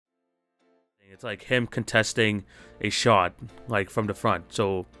It's like him contesting a shot, like from the front.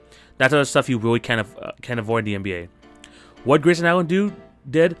 So that's the stuff you really can't avoid in the NBA. What Grayson Allen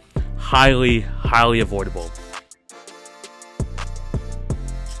did, highly avoidable.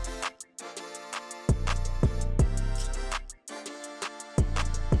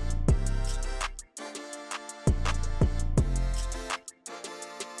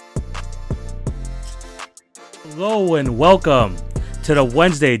 Hello and welcome to the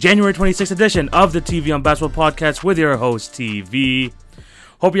Wednesday, January 26th edition of the TV on Basketball Podcast with your host, TV.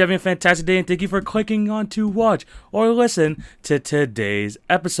 Hope you're having a fantastic day and thank you for clicking on to watch or listen to today's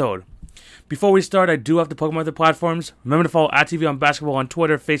episode. Before we start, I do have to plug my other platforms. Remember to follow at TV on Basketball on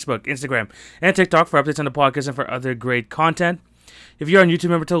Twitter, Facebook, Instagram, and TikTok for updates on the podcast and for other great content. If you're on YouTube,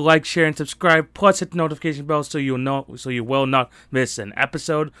 remember to like, share, and subscribe. Plus, hit the notification bell so you will not miss an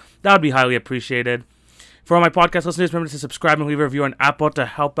episode. That would be highly appreciated. For all my podcast listeners, remember to subscribe and leave a review on Apple to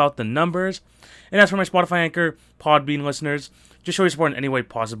help out the numbers. And as for my Spotify, Anchor, Podbean listeners, just show your support in any way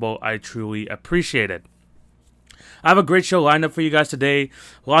possible. I truly appreciate it. I have a great show lined up for you guys today.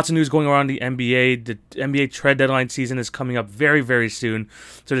 Lots of news going around the NBA. The NBA trade deadline season is coming up very, very soon.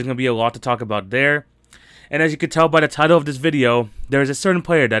 So there's going to be a lot to talk about there. And as you can tell by the title of this video, there is a certain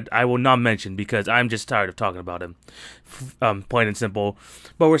player that I will not mention because I'm just tired of talking about him. Plain and simple.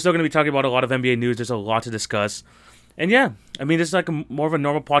 But we're still going to be talking about a lot of NBA news. There's a lot to discuss. And yeah, I mean, this is like more of a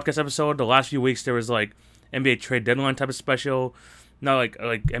normal podcast episode. The last few weeks, there was like NBA trade deadline type of special. Not like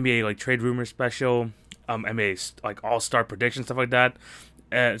NBA like trade rumor special. NBA like all-star predictions, stuff like that.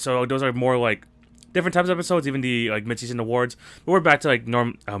 So those are more like different types of episodes, even the like mid-season awards. But we're back to like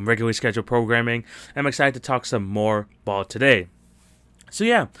regularly scheduled programming. I'm excited to talk some more ball today. So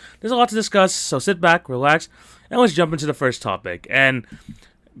yeah, there's a lot to discuss. So sit back, relax, and let's jump into the first topic. And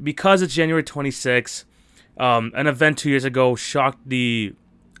because it's January 26th, an event 2 years ago shocked I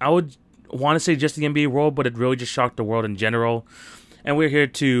would want to say just the NBA world, but it really just shocked the world in general. And we're here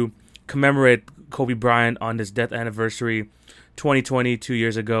to commemorate Kobe Bryant on his death anniversary, 2020, 2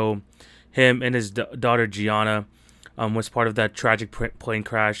 years ago. Him and his daughter Gianna was part of that tragic plane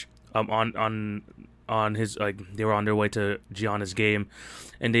crash. On his they were on their way to Gianna's game,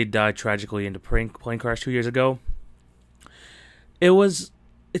 and they died tragically in the plane crash 2 years ago.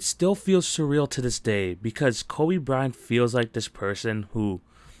 It still feels surreal to this day because Kobe Bryant feels like this person who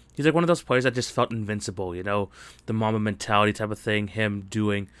he's like one of those players that just felt invincible, you know, the Mamba mentality type of thing. Him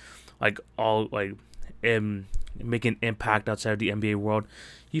doing making impact outside of the NBA world.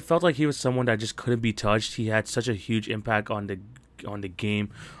 He felt like he was someone that just couldn't be touched. He had such a huge impact on the game,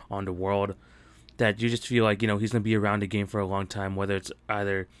 on the world, that you just feel like, you know, he's going to be around the game for a long time, whether it's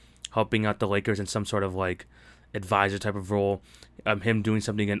either helping out the Lakers in some sort of like advisor type of role, him doing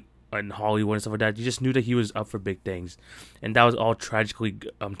something in Hollywood and stuff like that. You just knew that he was up for big things. And that was all tragically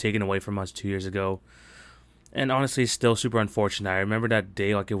taken away from us 2 years ago. And honestly, it's still super unfortunate. I remember that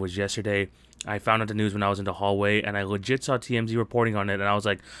day like it was yesterday. I found out the news when I was in the hallway, and I legit saw TMZ reporting on it, and I was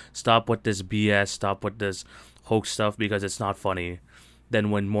like, stop with this BS, stop with this hoax stuff, because it's not funny.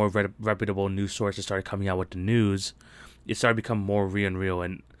 Then when more reputable news sources started coming out with the news, it started to become more real and real,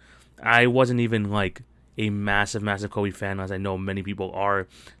 and I wasn't even like a massive Kobe fan, as I know many people are.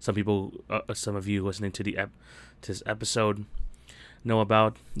 Some people, some of you listening to to this episode know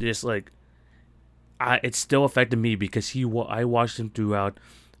about. Just like, it still affected me because I watched him throughout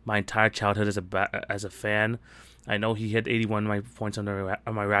my entire childhood as a fan. I know he hit 81 of my points on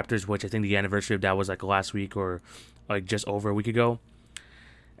my Raptors, which I think the anniversary of that was like last week or like just over a week ago.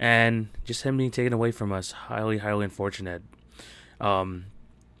 And just him being taken away from us, highly unfortunate.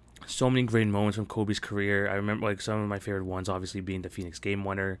 So many great moments from Kobe's career. I remember like some of my favorite ones obviously being the Phoenix game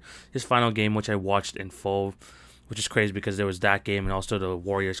winner, his final game, which I watched in full, which is crazy because there was that game and also the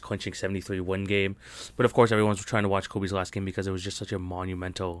Warriors clinching 73-win game. But of course, everyone's trying to watch Kobe's last game because it was just such a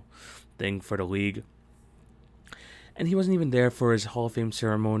monumental thing for the league. And he wasn't even there for his Hall of Fame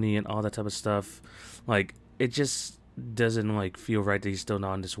ceremony and all that type of stuff. Like, it just doesn't like feel right that he's still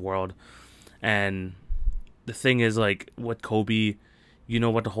not in this world. And the thing is, like, with Kobe, you know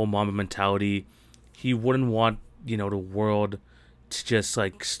what, the whole Mamba mentality, he wouldn't want, you know, the world to just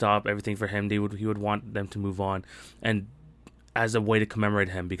like stop everything for him. He would want them to move on, and as a way to commemorate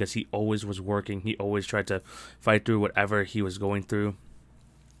him, because he always was working, he always tried to fight through whatever he was going through,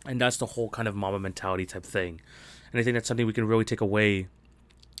 and that's the whole kind of Mamba mentality type thing. And I think that's something we can really take away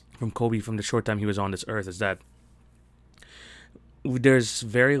from Kobe from the short time he was on this earth, is that there's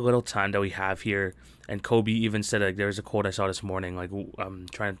very little time that we have here. And Kobe even said, like, there's a quote I saw this morning, like, I'm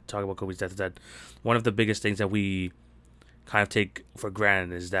trying to talk about Kobe's death, that one of the biggest things that we kind of take for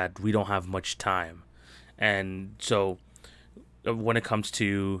granted is that we don't have much time. And so when it comes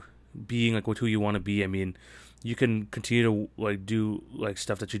to being like with who you want to be. I mean, you can continue to like do like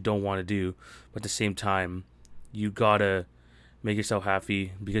stuff that you don't want to do, but at the same time, you gotta make yourself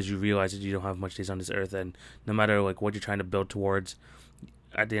happy because you realize that you don't have much days on this earth, and no matter like what you're trying to build towards,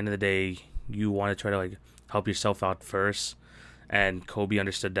 at the end of the day, you want to try to like help yourself out first. And Kobe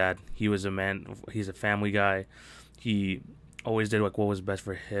understood that. He was a man. He's a family guy. He always did like what was best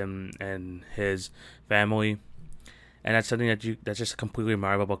for him and his family, and that's something that's just completely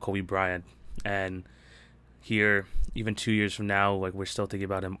admirable about Kobe Bryant. And here, even 2 years from now, like we're still thinking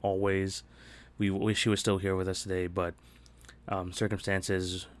about him always. We wish he was still here with us today, but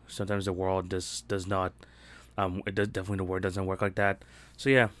circumstances, sometimes the world does not. Definitely the world doesn't work like that. So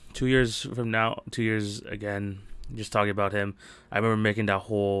yeah, 2 years from now, 2 years again, just talking about him. I remember making that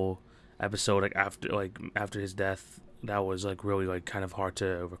whole episode like after his death. That was like really like kind of hard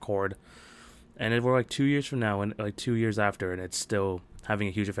to record. And we're like 2 years from now, and like 2 years after, and it's still having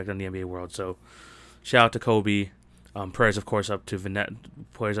a huge effect on the NBA world. So shout out to Kobe. Prayers, of course, up to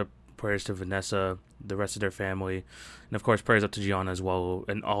prayers to Vanessa, the rest of their family, and of course prayers up to Gianna as well,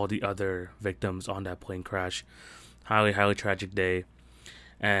 and all the other victims on that plane crash. Highly, highly tragic day.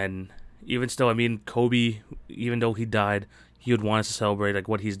 And even still, I mean, Kobe, even though he died, he would want us to celebrate like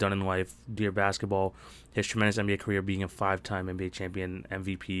what he's done in life, dear basketball, his tremendous NBA career, being a 5-time NBA champion,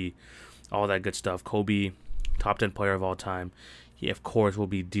 MVP, all that good stuff. Kobe, top 10 player of all time. He, of course, will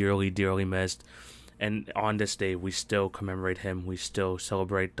be dearly, dearly missed. And on this day, we still commemorate him. We still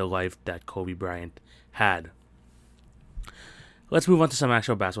celebrate the life that Kobe Bryant had. Let's move on to some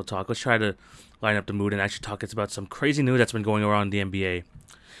actual basketball talk. Let's try to line up the mood and actually talk about some crazy news that's been going around the NBA.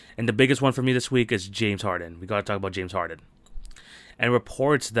 And the biggest one for me this week is James Harden. We got to talk about James Harden. And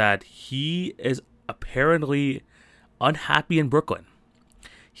reports that he is apparently unhappy in Brooklyn.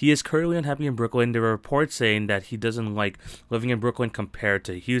 He is currently unhappy in Brooklyn. There are reports saying that he doesn't like living in Brooklyn compared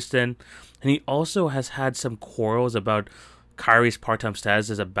to Houston. And he also has had some quarrels about Kyrie's part-time status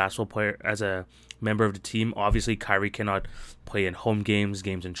as a basketball player, as a member of the team. Obviously, Kyrie cannot play in home games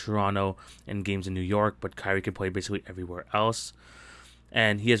in Toronto, and games in New York, but Kyrie can play basically everywhere else.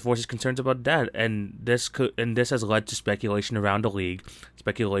 And he has voiced his concerns about that. And this has led to speculation around the league,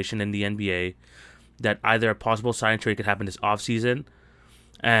 speculation in the NBA, that either a possible sign trade could happen this offseason,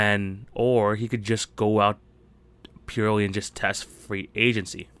 or he could just go out purely and just test free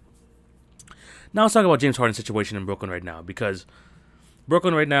agency. Now let's talk about James Harden's situation in Brooklyn right now, because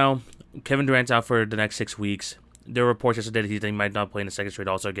Brooklyn right now, Kevin Durant's out for the next 6 weeks. There were reports yesterday that he might not play in the second straight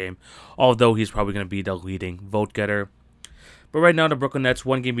All-Star game, although he's probably going to be the leading vote getter. But right now, the Brooklyn Nets,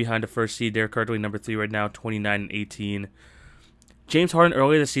 one game behind the first seed. They're currently number 3 right now, 29-18. James Harden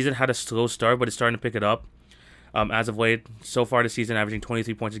earlier this season had a slow start, but is starting to pick it up. As of late, so far this season, averaging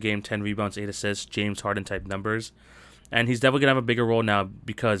 23 points a game, 10 rebounds, 8 assists, James Harden-type numbers. And he's definitely going to have a bigger role now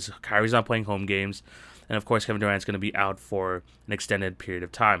because Kyrie's not playing home games. And, of course, Kevin Durant's going to be out for an extended period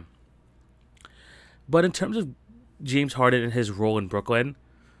of time. But in terms of James Harden and his role in Brooklyn,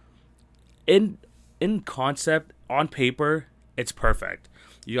 in concept, on paper, it's perfect.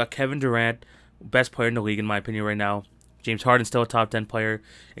 You got Kevin Durant, best player in the league, in my opinion, right now. James Harden still a top 10 player.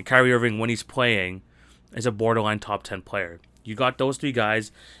 And Kyrie Irving, when he's playing, is a borderline top 10 player. You got those three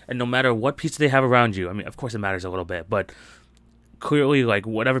guys, and no matter what pieces they have around you, I mean, of course it matters a little bit, but clearly, like,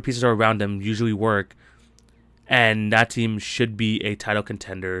 whatever pieces are around them usually work, and that team should be a title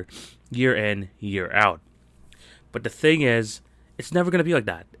contender year in, year out. But the thing is, it's never going to be like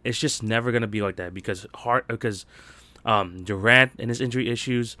that. It's just never going to be like that because Durant and his injury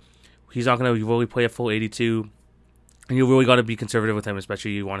issues, he's not going to really play a full 82, and you really got to be conservative with him,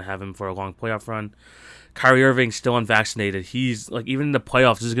 especially you want to have him for a long playoff run. Kyrie Irving still unvaccinated. He's like, even in the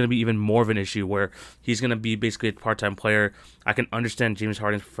playoffs, this is going to be even more of an issue where he's going to be basically a part-time player. I can understand James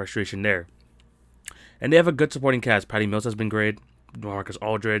Harden's frustration there. And they have a good supporting cast. Patty Mills has been great. Marcus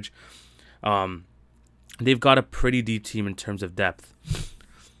Aldridge. They've got a pretty deep team in terms of depth.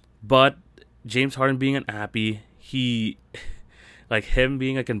 But James Harden being unhappy, him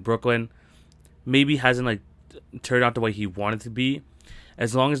being like in Brooklyn, maybe hasn't like turned out the way he wanted to be.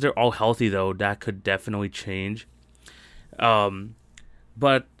 As long as they're all healthy, though, that could definitely change.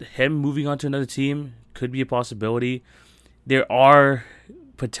 But him moving on to another team could be a possibility. There are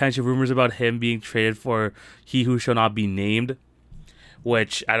potential rumors about him being traded for he who shall not be named,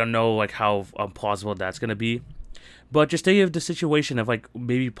 which I don't know like how plausible that's going to be. But just think of the situation of like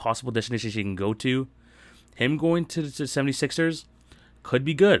maybe possible destinations he can go to. Him going to the 76ers could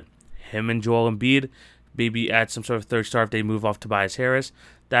be good. Him and Joel Embiid, maybe add some sort of third star if they move off Tobias Harris.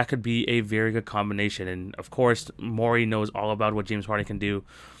 That could be a very good combination. And, of course, Morey knows all about what James Harden can do.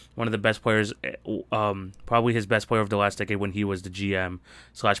 one of the best players, probably his best player of the last decade when he was the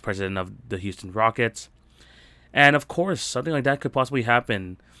GM/president of the Houston Rockets. And of course, something like that could possibly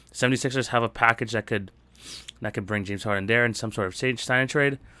happen. 76ers have a package that could bring James Harden there in some sort of sign and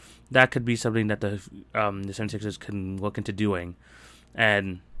trade. That could be something that the 76ers can look into doing.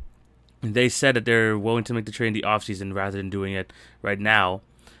 And they said that they're willing to make the trade in the offseason rather than doing it right now.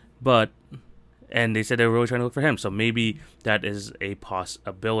 And they said they were really trying to look for him. So maybe that is a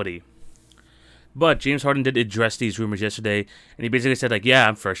possibility. But James Harden did address these rumors yesterday, and he basically said, like, yeah,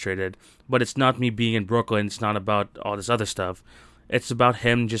 I'm frustrated, but it's not me being in Brooklyn. It's not about all this other stuff. It's about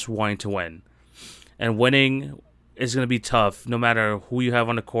him just wanting to win. And winning is going to be tough, no matter who you have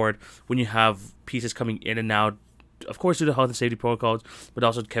on the court, when you have pieces coming in and out, of course, due to health and safety protocols, but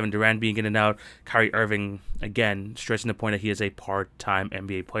also Kevin Durant being in and out, Kyrie Irving, again, stressing the point that he is a part-time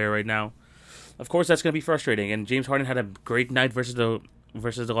NBA player right now. Of course, that's going to be frustrating, and James Harden had a great night versus the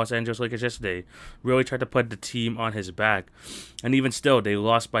Los Angeles Lakers yesterday. Really tried to put the team on his back. And even still, they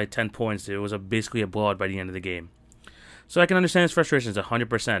lost by 10 points. It was basically a blowout by the end of the game. So I can understand his frustrations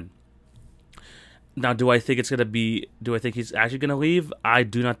 100%. Now, do I think he's actually going to leave? I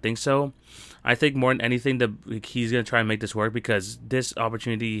do not think so. I think more than anything that he's going to try and make this work, because this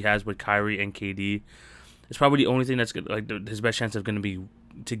opportunity he has with Kyrie and KD is probably the only thing that's his best chance of going to be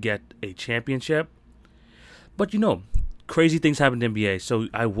to get a championship. But crazy things happen in the NBA, so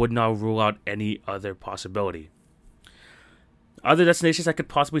I would not rule out any other possibility. Other destinations I could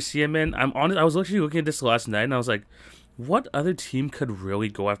possibly see him in, I was literally looking at this last night, and I was like, what other team could really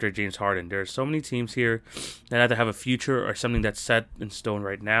go after James Harden? There are so many teams here that either have a future or something that's set in stone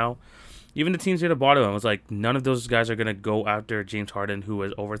right now. Even the teams near the bottom, I was like, none of those guys are going to go after James Harden, who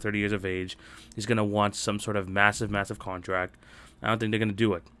is over 30 years of age. He's going to want some sort of massive, massive contract. I don't think they're going to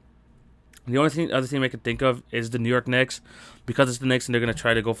do it. The only other team I could think of is the New York Knicks, because it's the Knicks and they're going to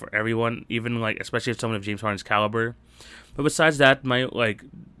try to go for everyone, even especially if someone of James Harden's caliber. But besides that,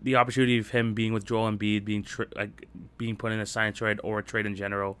 the opportunity of him being with Joel Embiid, being put in a sign trade or a trade in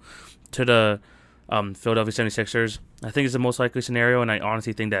general to the Philadelphia 76ers, I think is the most likely scenario, and I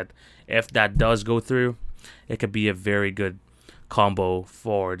honestly think that if that does go through, it could be a very good combo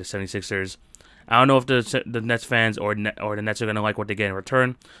for the 76ers. I don't know if the Nets fans or the Nets are going to like what they get in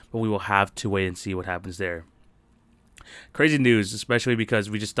return, but we will have to wait and see what happens there. Crazy news, especially because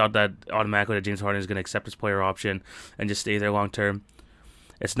we just thought that automatically that James Harden is going to accept his player option and just stay there long term.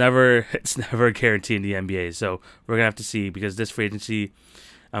 It's never a guarantee in the NBA, so we're going to have to see, because this free agency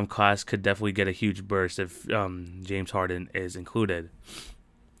class could definitely get a huge burst if James Harden is included.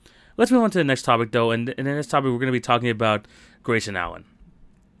 Let's move on to the next topic, though, and in this topic we're going to be talking about Grayson Allen.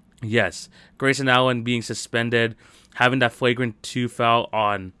 Yes, Grayson Allen being suspended, having that flagrant 2 foul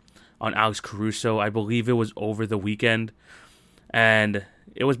on Alex Caruso. I believe it was over the weekend. And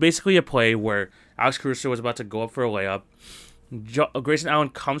it was basically a play where Alex Caruso was about to go up for a layup. Grayson Allen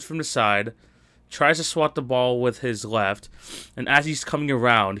comes from the side, tries to swat the ball with his left, and as he's coming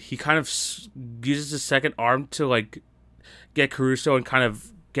around, he kind of uses his second arm to get Caruso and kind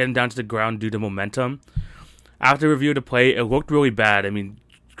of get him down to the ground due to momentum. After review of the play, it looked really bad. I mean,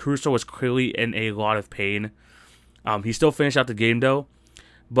 Caruso was clearly in a lot of pain. He still finished out the game, though.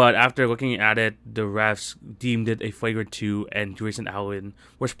 But after looking at it, the refs deemed it a flagrant 2, and Grayson Allen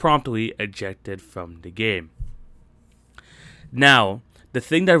was promptly ejected from the game. Now, the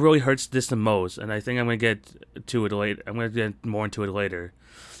thing that really hurts this the most, and I think I'm going to get to it later, I'm going to get more into it later,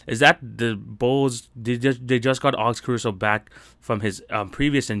 is that the Bulls, they just got Alex Caruso back from his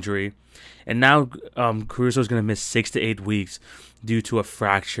previous injury, and now Caruso is going to miss 6 to 8 weeks due to a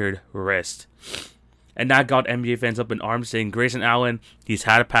fractured wrist. And that got NBA fans up in arms, saying Grayson Allen, he's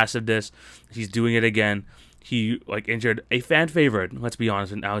had a passive disc, he's doing it again. He injured a fan favorite, let's be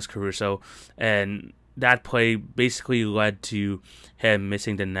honest, in Alex Caruso, and that play basically led to him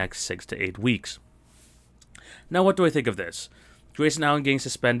missing the next 6 to 8 weeks. Now, what do I think of this? Grayson Allen getting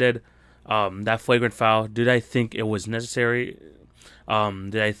suspended, that flagrant foul, did I think it was necessary?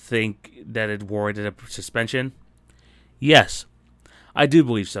 Did I think that it warranted a suspension? Yes, I do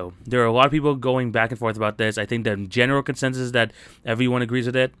believe so. There are a lot of people going back and forth about this. I think the general consensus is that everyone agrees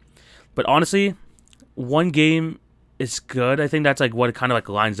with it. But honestly, one game is good. I think that's what it kind of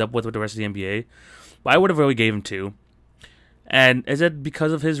lines up with the rest of the NBA. But I would have really gave him 2. And is it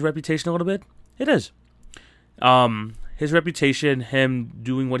because of his reputation a little bit? It is. His reputation, him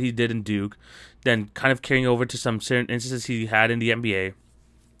doing what he did in Duke, then kind of carrying over to some certain instances he had in the NBA,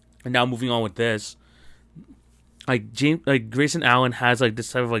 and now moving on with this. Grayson Allen has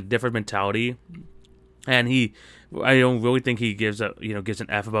this type of different mentality, and I don't really think he gives an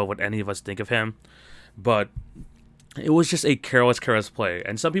F about what any of us think of him, but it was just a careless play.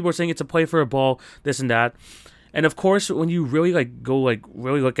 And some people are saying it's a play for a ball, this and that. And of course, when you really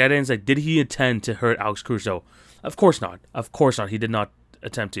really look at it, it's like, did he intend to hurt Alex Caruso? Of course not. Of course not. He did not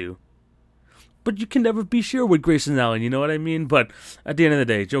attempt to. But you can never be sure with Grayson Allen, you know what I mean? But at the end of the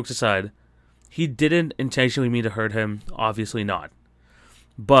day, jokes aside, he didn't intentionally mean to hurt him. Obviously not.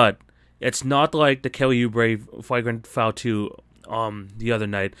 But it's not like the Kelly Oubre flagrant foul to the other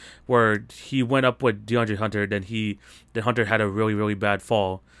night where he went up with DeAndre Hunter, then Hunter had a really, really bad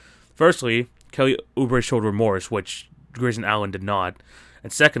fall. Firstly, Kelly Oubre showed remorse, which Grayson Allen did not.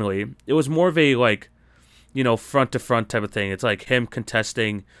 And secondly, it was more of a front to front type of thing. It's like him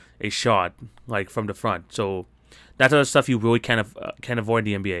contesting a shot from the front. So that's other stuff you really can't avoid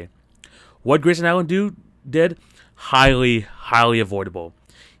in the NBA. What Grayson Allen did highly, highly avoidable.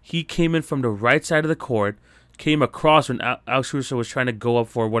 He came in from the right side of the court, came across when Alex Caruso was trying to go up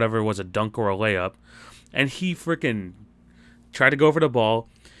for whatever was a dunk or a layup, and he freaking tried to go for the ball.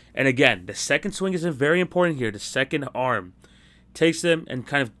 And again, the second swing is very important here. The second arm takes him and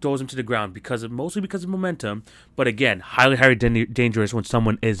kind of throws him to the ground mostly because of momentum. But again, highly, highly dangerous when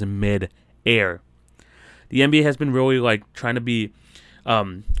someone is mid-air. The NBA has been really trying to be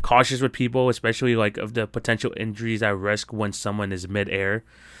cautious with people, especially of the potential injuries at risk when someone is mid-air.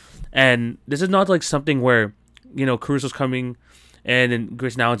 And this is not something where Caruso's coming and then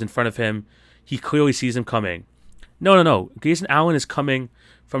Grayson Allen's in front of him. He clearly sees him coming. No. Grayson Allen is coming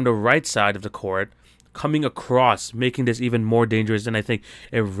from the right side of the court, coming across, making this even more dangerous than I think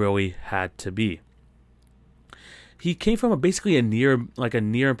it really had to be. He came from basically a near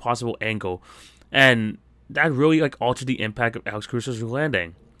impossible angle, and that really altered the impact of Alex Caruso's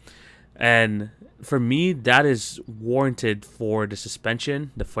landing. And for me, that is warranted for the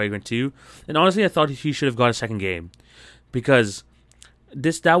suspension, the flagrant 2. And honestly, I thought he should have got a second game, because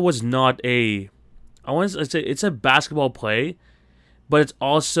that was not it's a basketball play, but it's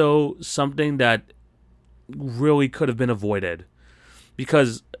also something that really could have been avoided.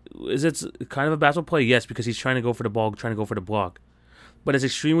 Because it's kind of a basketball play, yes, because he's trying to go for the ball, trying to go for the block. But it's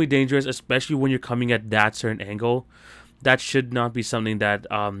extremely dangerous, especially when you're coming at that certain angle. That should not be something that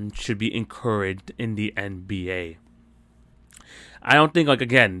should be encouraged in the NBA. I don't think,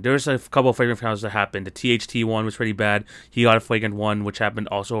 again, there's a couple of flagrant fouls that happened. The THT one was pretty bad. He got a flagrant one, which happened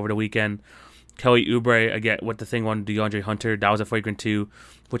also over the weekend. Kelly Oubre, again, with the thing on DeAndre Hunter, that was a flagrant 2,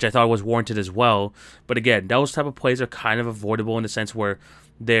 which I thought was warranted as well. But again, those type of plays are kind of avoidable in the sense where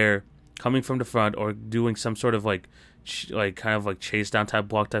they're coming from the front or doing some sort of chase down type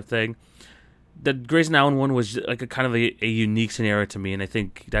block type thing. The Grayson Allen one was a kind of a unique scenario to me, and I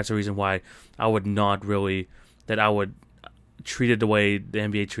think that's the reason why I would treat it the way the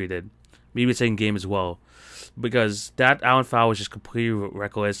NBA treated. Maybe it's in game as well, because that Allen foul was just completely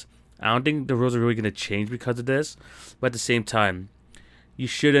reckless. I don't think the rules are really going to change because of this, but at the same time, you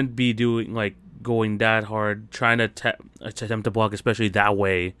shouldn't be going that hard, trying to attempt to block, especially that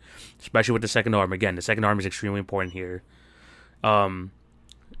way, especially with the second arm. Again, the second arm is extremely important here.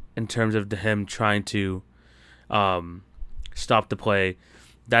 In terms of him trying to stop the play,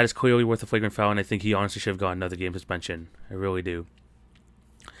 that is clearly worth a flagrant foul, and I think he honestly should have gotten another game suspension. I really do.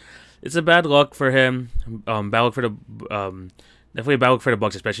 It's a bad luck for him. Bad luck for the definitely a bad luck for the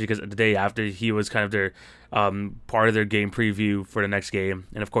Bucks, especially because the day after he was kind of their part of their game preview for the next game,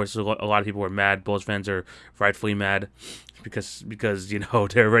 and of course a lot of people were mad. Bulls fans are rightfully mad because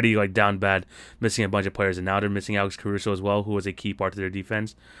they're already down bad, missing a bunch of players, and now they're missing Alex Caruso as well, who was a key part of their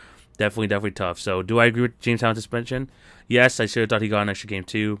defense. Definitely tough. So do I agree with James Harden's suspension? Yes, I should have thought he got an extra game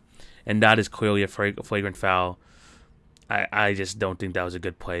too, and that is clearly a flagrant foul. I just don't think that was a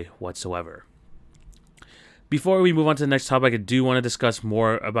good play whatsoever. Before we move on to the next topic, I do want to discuss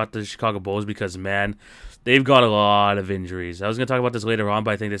more about the Chicago Bulls because, man, they've got a lot of injuries. I was going to talk about this later on,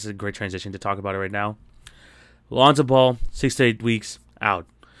 but I think this is a great transition to talk about it right now. Lonzo Ball, 6 to 8 weeks, out.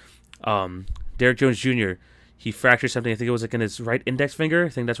 Derrick Jones Jr., he fractured something. I think it was in his right index finger. I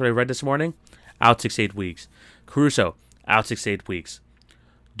think that's what I read this morning. Out 6 to 8 weeks. Caruso, out 6 to 8 weeks.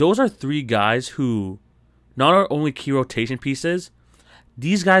 Those are 3 guys who not are only key rotation pieces.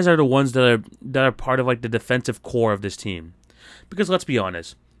 These guys are the ones that are part of the defensive core of this team. Because let's be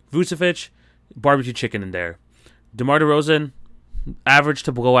honest, Vucevic, barbecue chicken in there. DeMar DeRozan, average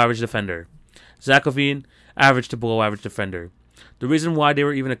to below average defender. Zach LaVine, average to below average defender. The reason why they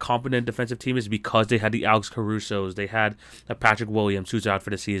were even a competent defensive team is because they had the Alex Carusos, they had Patrick Williams, who's out for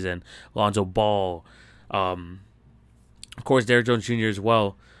the season, Lonzo Ball, of course Derrick Jones Jr. as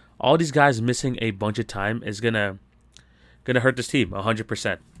well. All these guys missing a bunch of time is gonna hurt this team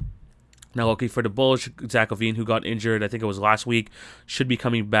 100%. Now, lucky for the Bulls, Zach LaVine, who got injured, I think it was last week, should be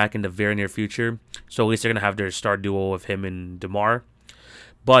coming back in the very near future. So at least they're going to have their star duo of him and DeMar.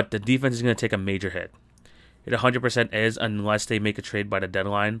 But the defense is going to take a major hit. It 100% is, unless they make a trade by the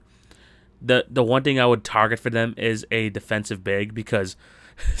deadline. The one thing I would target for them is a defensive big, because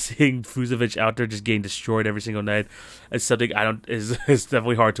seeing Vucevic out there just getting destroyed every single night is something is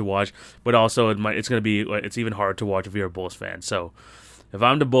definitely hard to watch. But also it's even harder to watch if you're a Bulls fan. So if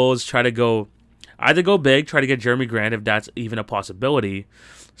I'm the Bulls, either go big, try to get Jeremy Grant if that's even a possibility.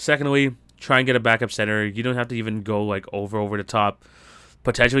 Secondly, try and get a backup center. You don't have to even go like over the top.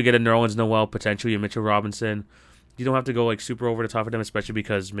 Potentially get a Nerlens Noel, potentially a Mitchell Robinson. You don't have to go like super over the top of them, especially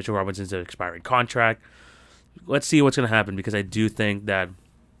because Mitchell Robinson's an expiring contract. Let's see what's going to happen, because I do think that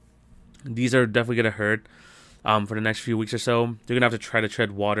these are definitely going to hurt for the next few weeks or so. They're going to have to try to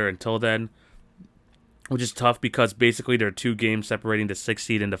tread water until then, which is tough because basically there are 2 games separating the 6th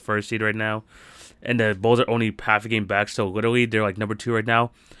seed and the 1st seed right now. And the Bulls are only half a game back, so literally they're like number 2 right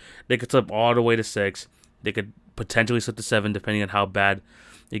now. They could slip all the way to 6. They could potentially slip to 7 depending on how bad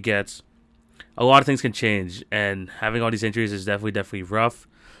it gets. A lot of things can change, and having all these injuries is definitely rough.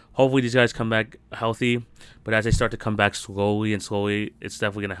 Hopefully these guys come back healthy, but as they start to come back slowly, it's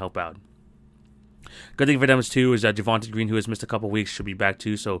definitely going to help out. Good thing for them too is that Javonte Green, who has missed a couple weeks, should be back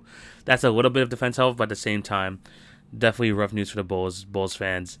too, so that's a little bit of defense help, but at the same time, definitely rough news for the Bulls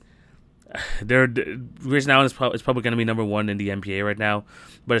fans. Right now, it's probably going to be number 1 in the NBA right now,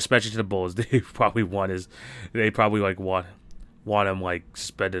 but especially to the Bulls, they probably want him like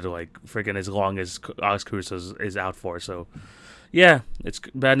suspended like freaking as long as Alex Caruso is out for. So yeah, it's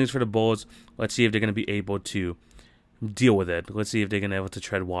bad news for the Bulls. Let's see if they're going to be able to deal with it. Let's see if they're going to be able to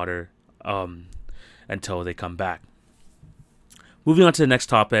tread water until they come back. Moving on to the next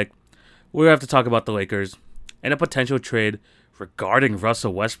topic, we have to talk about the Lakers and a potential trade regarding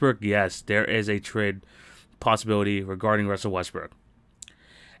Russell Westbrook. Yes, there is a trade possibility regarding Russell Westbrook.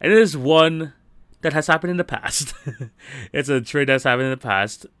 And it is one that has happened in the past. It's a trade that's happened in the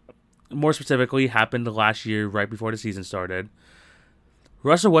past. More specifically, happened last year right before the season started.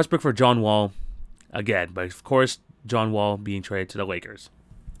 Russell Westbrook for John Wall. Again, but of course, John Wall being traded to the Lakers.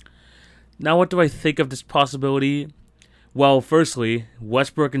 Now, what do I think of this possibility? Well, firstly,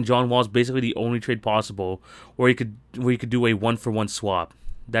 Westbrook and John Wall is basically the only trade possible where you could do a 1-for-1 swap.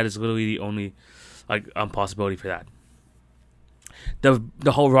 That is literally the only possibility for that.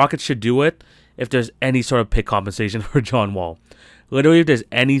 The whole Rockets should do it if there's any sort of pick compensation for John Wall. Literally, if there's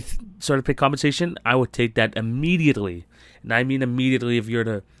any sort of pick compensation, I would take that immediately. And I mean immediately if you're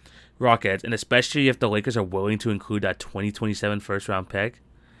the Rockets, and especially if the Lakers are willing to include that 2027 first-round pick.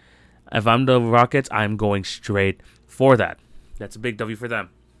 If I'm the Rockets, I'm going straight for that. That's a big W for them.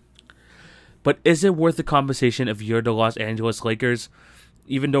 But is it worth the compensation if you're the Los Angeles Lakers?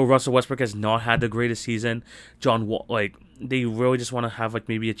 Even though Russell Westbrook has not had the greatest season, John Wall, they really just want to have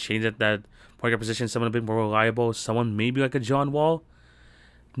maybe a change at that point guard position, someone a bit more reliable, someone maybe like a John Wall.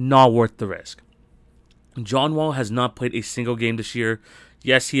 Not worth the risk. John Wall has not played a single game this year.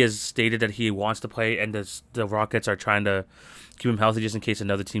 Yes, he has stated that he wants to play, and the Rockets are trying to keep him healthy just in case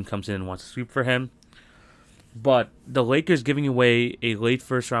another team comes in and wants to sweep for him. But the Lakers giving away a late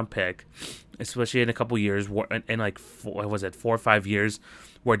first-round pick, especially in a couple years, in 4 or 5 years,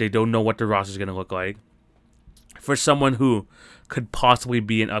 where they don't know what the roster is going to look like, for someone who could possibly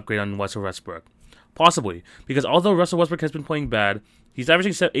be an upgrade on Russell Westbrook. Possibly. Because although Russell Westbrook has been playing bad, he's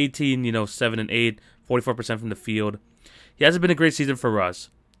averaging 18, 7 and 8, 44% from the field. He hasn't been a great season for Russ.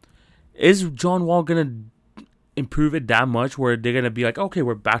 Is John Wall going to improve it that much where they're going to be like, okay,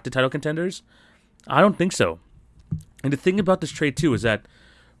 we're back to title contenders? I don't think so. And the thing about this trade, too, is that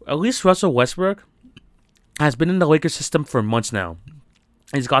at least Russell Westbrook has been in the Lakers system for months now.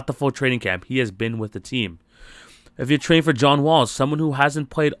 He's got the full training camp. He has been with the team. If you're trading for John Wall, someone who hasn't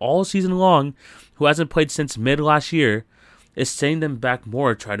played all season long, who hasn't played since mid last year, is sending them back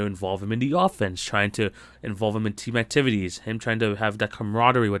more, trying to involve him in the offense, trying to involve him in team activities, him trying to have that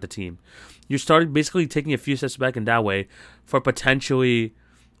camaraderie with the team. You're starting basically taking a few steps back in that way for potentially,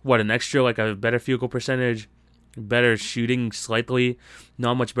 an extra, a better field goal percentage, better shooting slightly,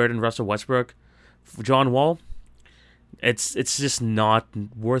 not much better than Russell Westbrook. For John Wall, it's just not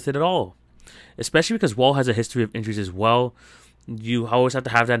worth it at all. Especially because Wall has a history of injuries as well. You always have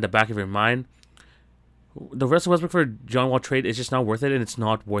to have that in the back of your mind. The Russell Westbrook for John Wall trade is just not worth it, and it's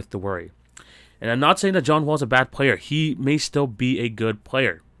not worth the worry. And I'm not saying that John Wall's a bad player. He may still be a good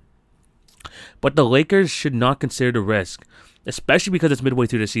player. But the Lakers should not consider the risk, especially because it's midway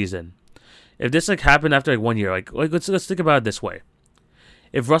through the season. If this happened after 1 year, let's think about it this way.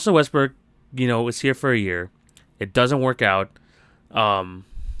 If Russell Westbrook, is here for a year, it doesn't work out,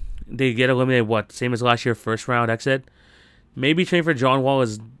 they get eliminated. What, same as last year, first round exit. Maybe trade for John Wall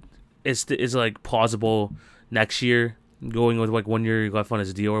is like plausible next year, going with like 1 year left on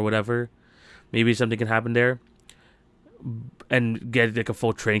his deal or whatever. Maybe something can happen there, and get like a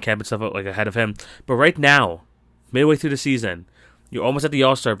full training camp and stuff like ahead of him. But right now, midway through the season, you're almost at the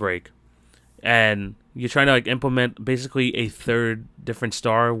All-Star break, and you're trying to like implement basically a third different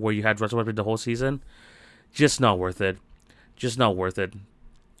star where you had Russell Westbrook the whole season. Just not worth it. Just not worth it.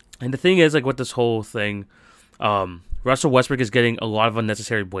 And the thing is, like with this whole thing, Russell Westbrook is getting a lot of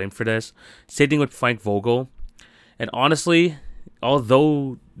unnecessary blame for this. Same thing with Frank Vogel. And honestly,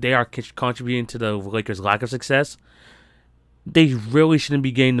 although they are contributing to the Lakers' lack of success, they really shouldn't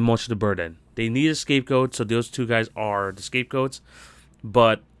be getting the most of the burden. They need a scapegoat, so those two guys are the scapegoats.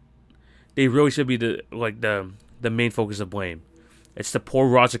 But they really should be the main focus of blame. It's the poor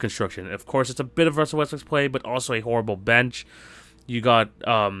roster construction. Of course, it's a bit of Russell Westbrook's play, but also a horrible bench. You got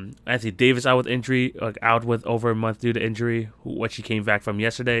Anthony Davis out with injury, out with over a month due to injury, which he came back from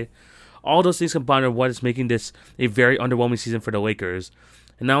yesterday. All those things combined are what is making this a very underwhelming season for the Lakers.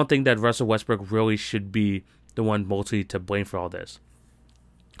 And I don't think that Russell Westbrook really should be the one mostly to blame for all this.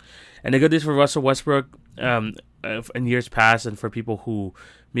 And the good news for Russell Westbrook, in years past, and for people who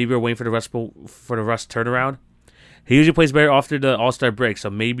maybe are waiting for the Russ turnaround, he usually plays better after the All-Star break. So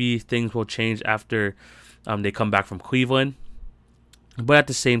maybe things will change after they come back from Cleveland. But at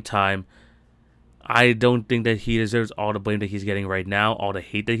the same time, I don't think that he deserves all the blame that he's getting right now, all the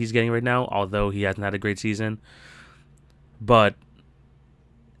hate that he's getting right now, although he hasn't had a great season. But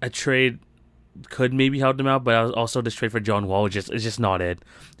a trade could maybe help them out, but also this trade for John Wall is just not it.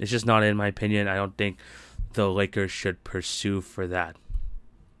 It's just not it, in my opinion. I don't think the Lakers should pursue for that.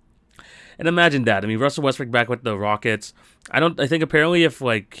 And imagine that. I mean, Russell Westbrook back with the Rockets. I think apparently if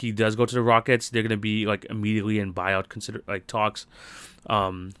like he does go to the Rockets, they're gonna be like immediately in buyout talks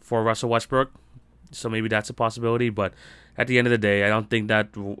for Russell Westbrook. So maybe that's a possibility. But at the end of the day, I don't think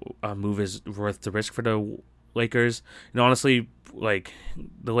that move is worth the risk for the Lakers. And honestly, like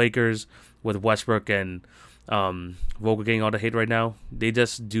the Lakers with Westbrook and Vogel getting all the hate right now, they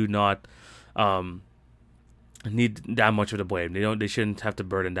just do not need that much of the blame. They shouldn't have to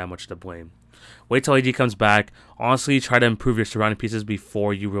burden that much of the blame. Wait till AD comes back. Honestly, try to improve your surrounding pieces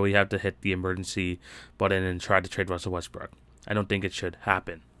before you really have to hit the emergency button and try to trade Russell Westbrook. I don't think it should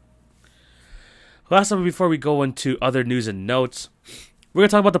happen. Last time before we go into other news and notes, we're going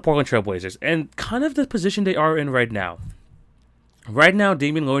to talk about the Portland Trail Blazers and kind of the position they are in right now. Right now,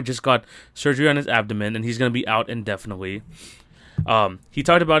 Damian Lillard just got surgery on his abdomen, and he's going to be out indefinitely. He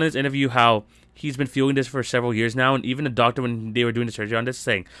talked about in his interview how he's been feeling this for several years now, and even the doctor, when they were doing the surgery on this,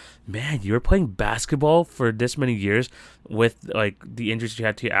 saying, man, you were playing basketball for this many years with like the injuries you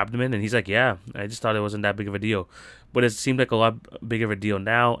had to your abdomen. And he's like, yeah, I just thought it wasn't that big of a deal. But it seemed like a lot bigger of a deal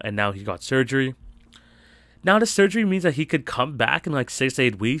now, and now he got surgery. Now the surgery means that he could come back in like 6 to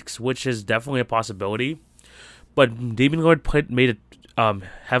 8 weeks, which is definitely a possibility. But Damian Lillard made it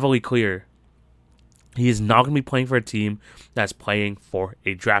heavily clear he is not going to be playing for a team that's playing for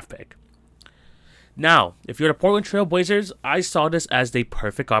a draft pick. Now, if you're the Portland Trail Blazers, I saw this as the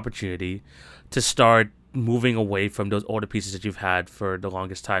perfect opportunity to start moving away from those older pieces that you've had for the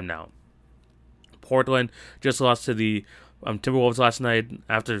longest time now. Portland just lost to the Timberwolves last night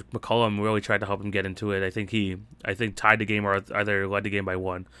after McCollum really tried to help him get into it. I think tied the game or either led the game by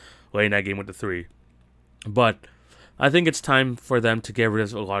 1, laying that game with the 3. But I think it's time for them to get rid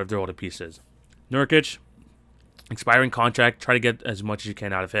of a lot of their older pieces. Nurkic, expiring contract, try to get as much as you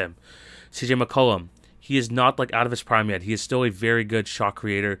can out of him. CJ McCollum, he is not like out of his prime yet. He is still a very good shot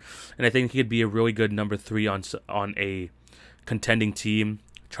creator, and I think he could be a really good number 3 on a contending team.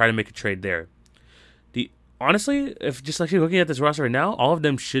 Try to make a trade there. Honestly, if just like you're looking at this roster right now, all of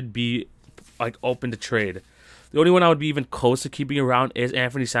them should be like open to trade. The only one I would be even close to keeping around is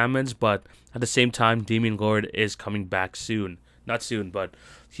Anthony SImmons, but at the same time, Damian Lillard is coming back soon. Not soon, but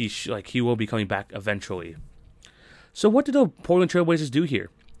he will be coming back eventually. So what do the Portland Trail Blazers do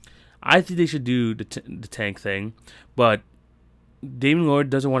here? I think they should do the tank thing, but Damian Lillard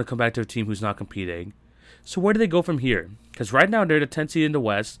doesn't want to come back to a team who's not competing. So where do they go from here? Because right now they're the 10th seed in the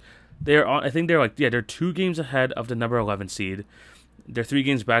West. They're 2 games ahead of the number 11 seed. They're 3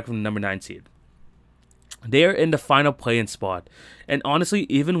 games back from the number 9 seed. They are in the final play-in spot. And honestly,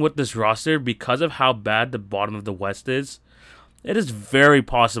 even with this roster, because of how bad the bottom of the West is, it is very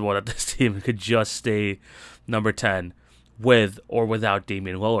possible that this team could just stay number 10 with or without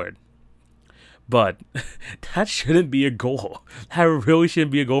Damian Lillard. But that shouldn't be a goal. That really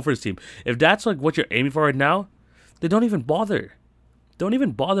shouldn't be a goal for this team. If that's like what you're aiming for right now, then don't even bother. Don't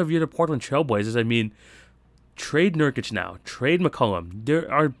even bother if you're the Portland Trail Blazers. I mean, trade Nurkic now. Trade McCollum.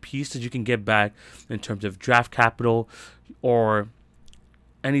 There are pieces you can get back in terms of draft capital or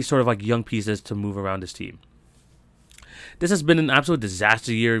any sort of like young pieces to move around this team. This has been an absolute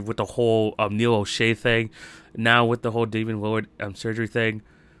disaster year with the whole Neil O'Shea thing. Now with the whole Damian Lillard surgery thing.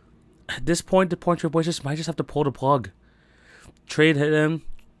 At this point, the Portland Trail Blazers might just have to pull the plug. Trade him.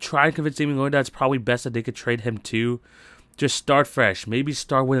 Try and convince Damian Lillard that it's probably best that they could trade him too. Just start fresh. Maybe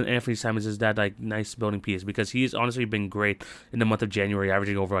start with Anthony Simons as that like nice building piece because he's honestly been great in the month of January,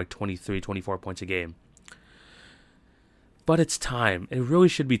 averaging over like 23, 24 points a game. But it's time. It really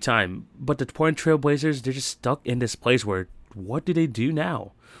should be time. But the Portland Trail Blazers, they're just stuck in this place where what do they do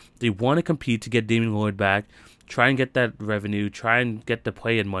now? They want to compete to get Damian Lillard back, try and get that revenue, try and get the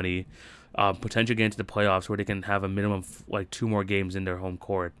play-in money, potentially get into the playoffs where they can have a minimum of like 2 more games in their home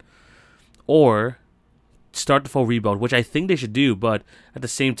court. Or start the full rebuild, which I think they should do, but at the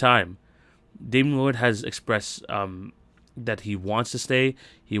same time, Damian Lillard has expressed that he wants to stay.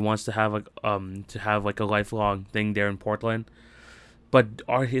 He wants to have like a lifelong thing there in Portland. But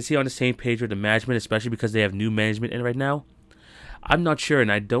is he on the same page with the management, especially because they have new management in right now? I'm not sure,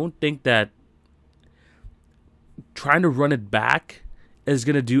 and I don't think that trying to run it back is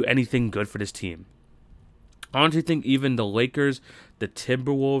going to do anything good for this team. I honestly think even the Lakers, the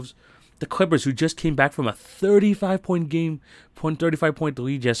Timberwolves, the Clippers, who just came back from a 35-point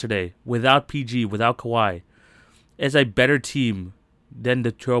lead yesterday without PG, without Kawhi, is a better team than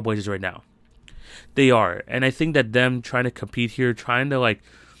the Trailblazers right now. They are, and I think that them trying to compete here, trying to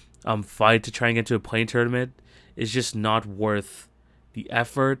fight to try and get to a play-in tournament, is just not worth the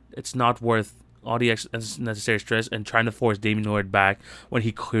effort. It's not worth all the necessary stress and trying to force Damian Lillard back when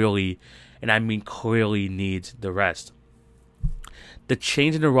he clearly, and I mean clearly, needs the rest. The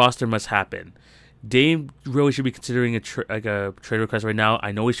change in the roster must happen. Dame really should be considering a trade request right now.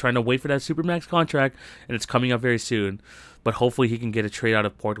 I know he's trying to wait for that Supermax contract, and it's coming up very soon. But hopefully he can get a trade out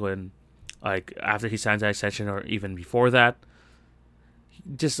of Portland, like after he signs that extension or even before that.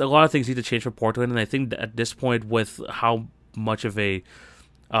 Just a lot of things need to change for Portland, and I think that at this point, with how much of a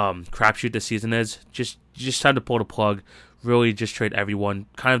crapshoot this season is, just time to pull the plug. Really, just trade everyone.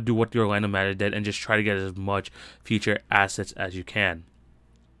 Kind of do what the Orlando Magic did, and just try to get as much future assets as you can.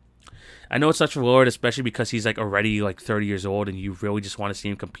 I know it's such a Lillard, especially because he's already 30 years old, and you really just want to see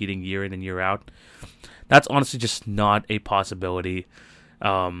him competing year in and year out. That's honestly just not a possibility.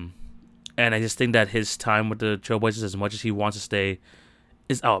 And I just think that his time with the Trailblazers, as much as he wants to stay,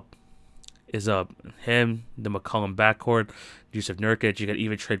 is up. Him, the McCollum backcourt, Jusuf Nurkic. You can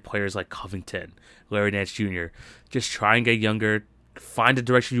even trade players like Covington, Larry Nance Jr. Just try and get younger. Find the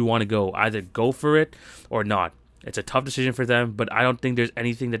direction you want to go. Either go for it or not. It's a tough decision for them, but I don't think there's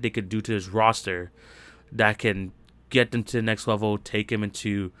anything that they could do to this roster that can get them to the next level, take him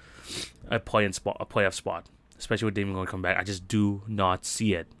into a playoff spot, especially with Damian Lillard coming back. I just do not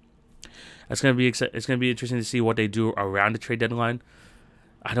see it. It's gonna be interesting to see what they do around the trade deadline.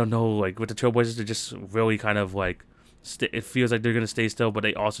 I don't know, with the Trailblazers, they're just really kind of it feels like they're gonna stay still, but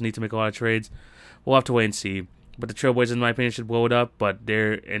they also need to make a lot of trades. We'll have to wait and see. But the Trailblazers, in my opinion, should blow it up. But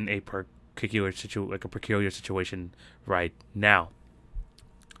they're in a peculiar situation right now.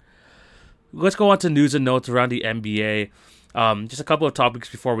 Let's go on to news and notes around the NBA. Just a couple of topics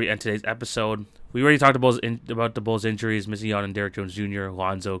before we end today's episode. We already talked about the Bulls' injuries, missing out on Derrick Jones Jr.,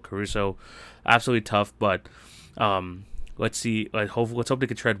 Lonzo, Caruso. Absolutely tough, but let's see. Let's hope they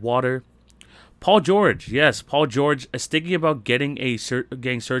can tread water. Paul George is thinking about getting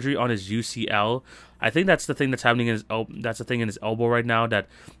surgery on his UCL. I think that's the thing that's happening in his that's the thing in his elbow right now that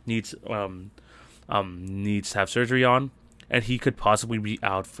needs to have surgery on, and he could possibly be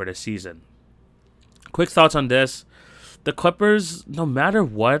out for the season. Quick thoughts on this: the Clippers, no matter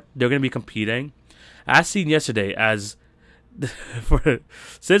what, they're going to be competing. As seen yesterday, since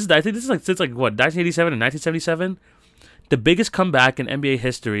 1987 and 1977. The biggest comeback in NBA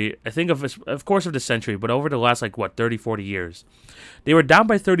history, I think of course of the century, but over the last 30, 40 years. They were down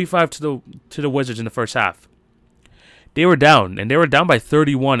by 35 to the Wizards in the first half. They were down by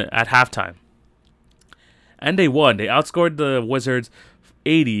 31 at halftime. And they won. They outscored the Wizards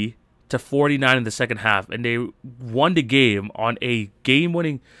 80-49 in the second half, and they won the game on a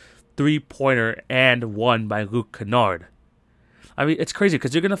game-winning three-pointer and won by Luke Kennard. I mean, it's crazy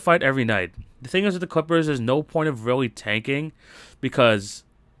because you're going to fight every night. The thing is with the Clippers, there's no point of really tanking because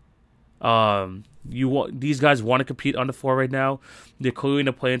these guys want to compete on the floor right now. They're clearly in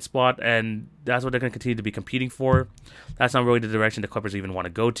a play-in spot, and that's what they're going to continue to be competing for. That's not really the direction the Clippers even want to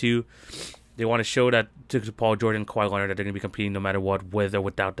go to. They want to show that to Paul George and Kawhi Leonard that they're going to be competing no matter what, with or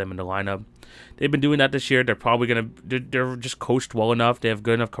without them in the lineup. They've been doing that this year. They're probably going to... They're just coached well enough. They have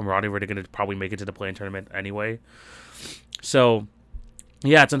good enough camaraderie where they're going to probably make it to the play-in tournament anyway. So,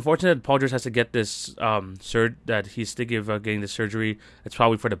 yeah, it's unfortunate that Paul George has to get this that he's thinking of getting the surgery. It's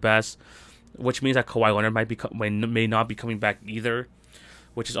probably for the best, which means that Kawhi Leonard may not be coming back either,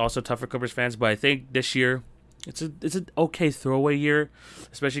 which is also tough for Clippers fans. But I think this year... It's an okay throwaway year,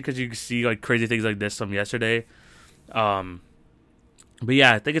 especially because you see like crazy things like this from yesterday. But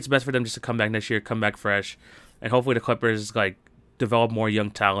yeah, I think it's best for them just to come back next year, come back fresh, and hopefully the Clippers like develop more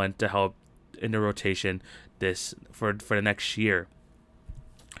young talent to help in the rotation for the next year.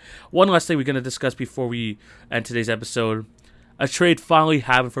 One last thing we're gonna discuss before we end today's episode: a trade finally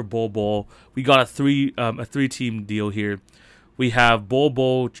happened for Bol Bol. We got a three-team deal here. We have Bol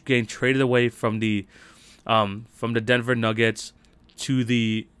Bol getting traded away from the Denver Nuggets to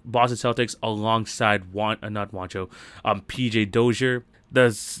the Boston Celtics alongside PJ Dozier.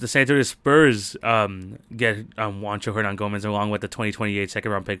 The San Antonio Spurs get Juancho Hernan-Gomez along with the 2028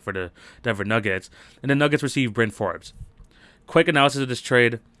 second round pick for the Denver Nuggets, and the Nuggets receive Bryn Forbes. Quick analysis of this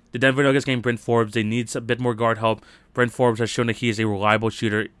trade: the Denver Nuggets gained Bryn Forbes. They need a bit more guard help. Bryn Forbes has shown that he is a reliable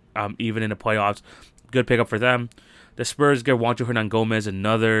shooter, even in the playoffs. Good pickup for them. The Spurs get Juancho Hernan-Gomez,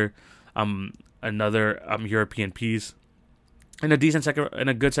 another European piece, and a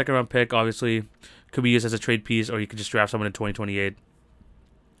good second round pick. Obviously, could be used as a trade piece, or you could just draft someone in 2028.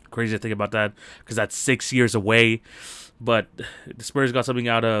 Crazy to think about that, because that's 6 years away. But the Spurs got something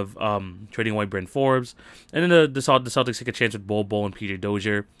out of trading away Bryn Forbes, and then the Celtics take a chance with Bol Bol and PJ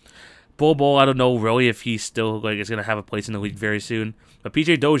Dozier. Bol Bol, I don't know really if he's still is gonna have a place in the league very soon. But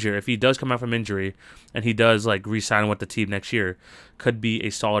PJ Dozier, if he does come out from injury and he does re-sign with the team next year, could be a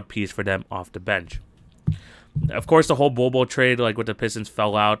solid piece for them off the bench. Of course, the whole Bol Bol trade with the Pistons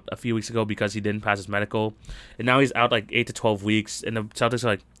fell out a few weeks ago because he didn't pass his medical, and now he's out 8 to 12 weeks. And the Celtics are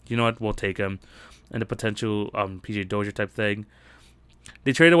like, you know what, we'll take him, and the potential PJ Dozier type thing.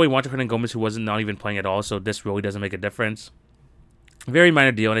 They traded away Juancho Hernan-Gomez, who wasn't not even playing at all, so this really doesn't make a difference. Very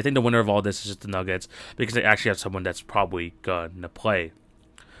minor deal, and I think the winner of all this is just the Nuggets, because they actually have someone that's probably gonna play.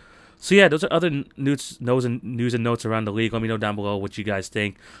 So yeah, those are other news and notes around the league. Let me know down below what you guys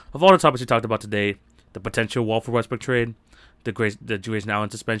think of all the topics we talked about today: the potential Wall for Westbrook trade, the Grayson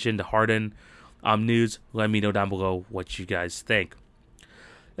Allen suspension, the Harden news. Let me know down below what you guys think.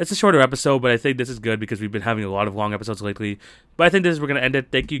 It's a shorter episode, but I think this is good because we've been having a lot of long episodes lately. But I think we're gonna end it.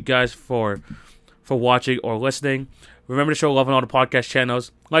 Thank you guys for watching or listening. Remember to show love on all the podcast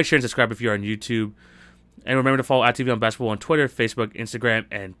channels. Like, share, and subscribe if you're on YouTube. And remember to follow TV on Basketball on Twitter, Facebook, Instagram,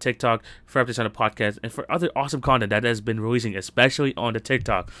 and TikTok for updates on the podcast and for other awesome content that has been releasing, especially on the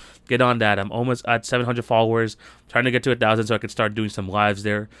TikTok. Get on that. I'm almost at 700 followers. Trying to get to 1,000 so I can start doing some lives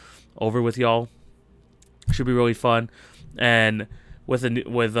there over with y'all. Should be really fun. And with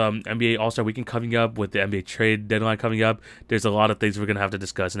NBA All-Star Weekend coming up, with the NBA trade deadline coming up, there's a lot of things we're going to have to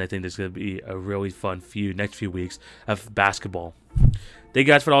discuss, and I think there's going to be a really fun next few weeks of basketball. Thank you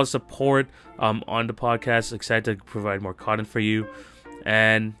guys for all the support on the podcast. Excited to provide more content for you.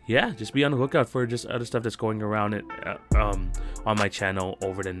 And yeah, just be on the lookout for just other stuff that's going around on my channel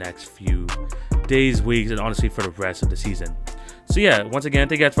over the next few days, weeks, and honestly for the rest of the season. So yeah, once again,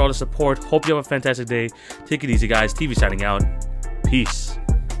 thank you guys for all the support. Hope you have a fantastic day. Take it easy, guys. TV signing out. Peace.